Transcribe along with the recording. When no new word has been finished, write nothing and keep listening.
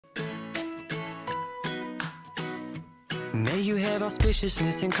May you have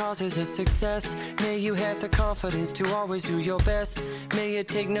auspiciousness and causes of success. May you have the confidence to always do your best. May you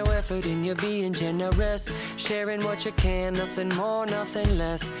take no effort in your being generous, sharing what you can, nothing more, nothing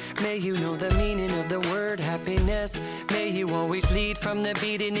less. May you know the meaning of the word happiness. May you always lead from the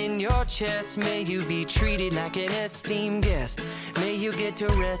beating in your chest. May you be treated like an esteemed guest. May you get to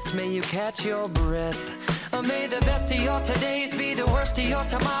rest, may you catch your breath. May the best of your todays be the worst of your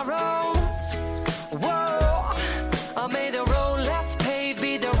tomorrows. Whoa, may the